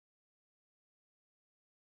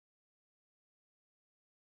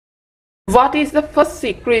What is the first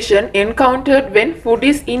secretion encountered when food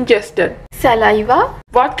is ingested? Saliva.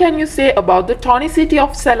 What can you say about the tonicity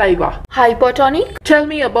of saliva? Hypotonic. Tell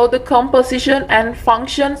me about the composition and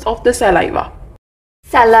functions of the saliva.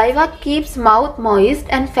 Saliva keeps mouth moist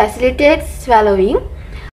and facilitates swallowing.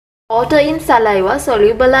 Water in saliva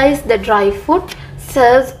solubilizes the dry food,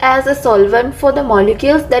 serves as a solvent for the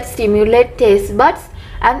molecules that stimulate taste buds,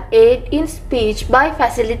 and aid in speech by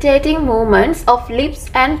facilitating movements of lips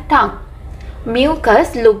and tongue.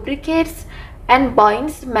 Mucus lubricates and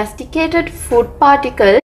binds masticated food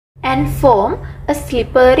particles and form a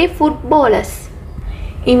slippery food bolus.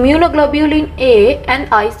 Immunoglobulin A and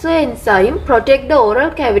isoenzyme protect the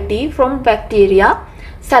oral cavity from bacteria.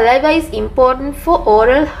 Saliva is important for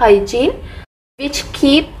oral hygiene, which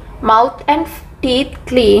keep mouth and teeth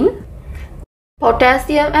clean.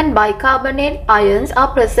 Potassium and bicarbonate ions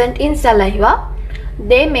are present in saliva.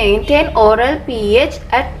 They maintain oral pH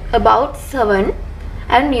at about 7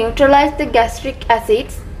 and neutralize the gastric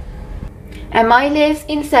acids. Amylase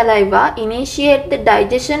in saliva initiate the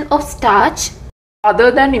digestion of starch. Other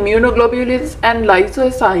than immunoglobulins and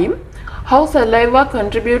lysozyme, how saliva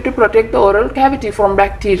contribute to protect the oral cavity from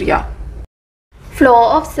bacteria?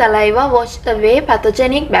 Flow of saliva washes away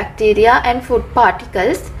pathogenic bacteria and food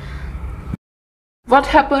particles. What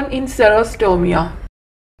happens in Xerostomia?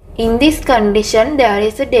 In this condition, there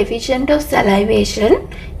is a deficient of salivation.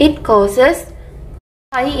 It causes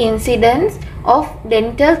high incidence of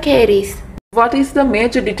dental caries. What is the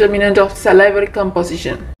major determinant of salivary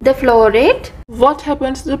composition? The flow rate. What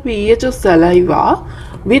happens to the pH of saliva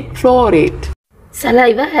with flow rate?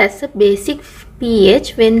 Saliva has a basic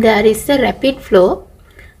pH when there is a rapid flow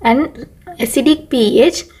and acidic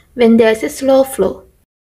pH when there is a slow flow.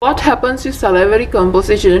 What happens to salivary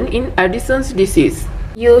composition in Addison's disease?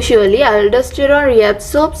 Usually, aldosterone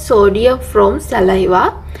reabsorbs sodium from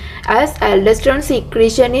saliva. As aldosterone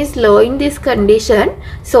secretion is low in this condition,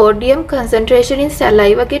 sodium concentration in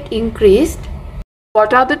saliva get increased.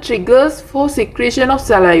 What are the triggers for secretion of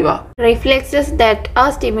saliva? Reflexes that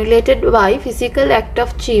are stimulated by physical act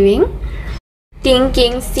of chewing,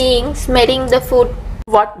 thinking, seeing, smelling the food.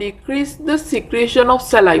 What decreases the secretion of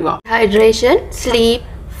saliva? Hydration, sleep,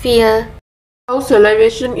 fear. How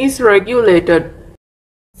salivation is regulated?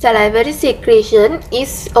 Salivary secretion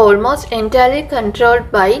is almost entirely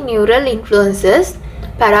controlled by neural influences.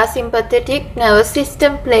 Parasympathetic nervous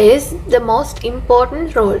system plays the most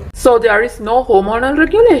important role. So there is no hormonal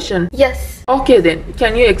regulation? Yes. Okay then,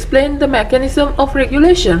 can you explain the mechanism of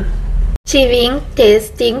regulation? Chewing,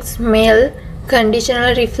 tasting, smell,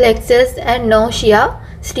 conditional reflexes and nausea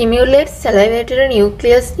stimulates salivatory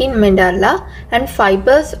nucleus in medulla, and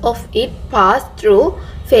fibers of it pass through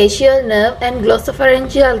facial nerve and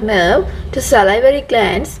glossopharyngeal nerve to salivary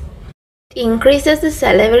glands. It increases the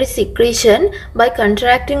salivary secretion by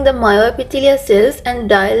contracting the myoepithelial cells and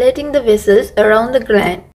dilating the vessels around the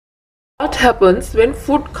gland. What happens when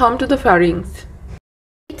food comes to the pharynx?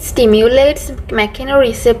 It stimulates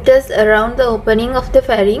mechanoreceptors around the opening of the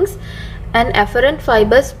pharynx, and afferent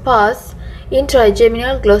fibers pass in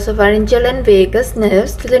trigeminal, glossopharyngeal and vagus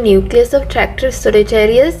nerves to the nucleus of tract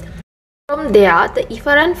solitarius. From there, the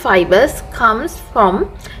efferent fibers comes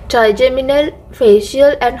from trigeminal,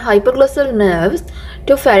 facial and hypoglossal nerves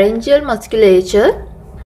to pharyngeal musculature.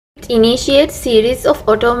 It initiates series of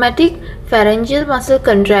automatic pharyngeal muscle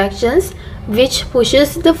contractions which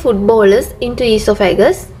pushes the food bolus into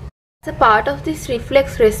esophagus. As a part of this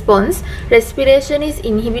reflex response, respiration is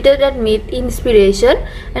inhibited at mid-inspiration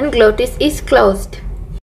and glottis is closed.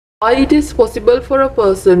 Why it is possible for a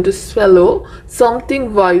person to swallow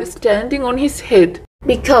something while standing on his head?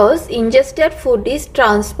 Because ingested food is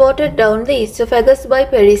transported down the esophagus by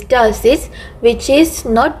peristalsis, which is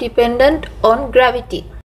not dependent on gravity.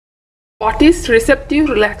 What is receptive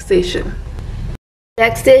relaxation?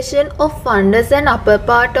 Relaxation of fundus and upper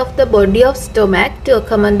part of the body of stomach to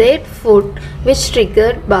accommodate food, which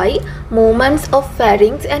triggered by movements of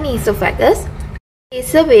pharynx and esophagus,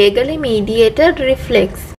 is a vagally mediated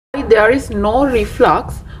reflex. There is no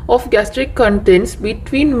reflux of gastric contents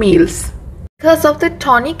between meals. Because of the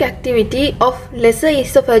tonic activity of lesser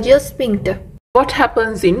esophageal sphincter. What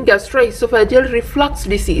happens in gastroesophageal reflux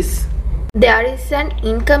disease? There is an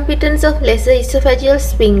incompetence of lesser esophageal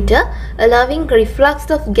sphincter, allowing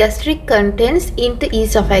reflux of gastric contents into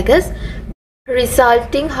esophagus,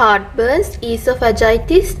 resulting heartburns,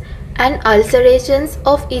 esophagitis, and ulcerations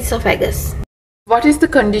of esophagus. What is the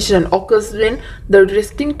condition occurs when the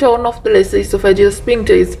resting tone of the lesser esophageal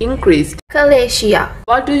sphincter is increased? Achalasia.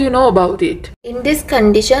 What do you know about it? In this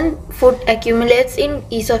condition, food accumulates in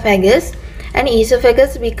esophagus and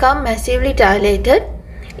esophagus become massively dilated.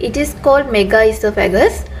 It is called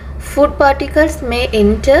megaesophagus. Food particles may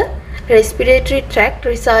enter respiratory tract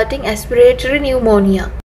resulting respiratory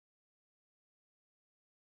pneumonia.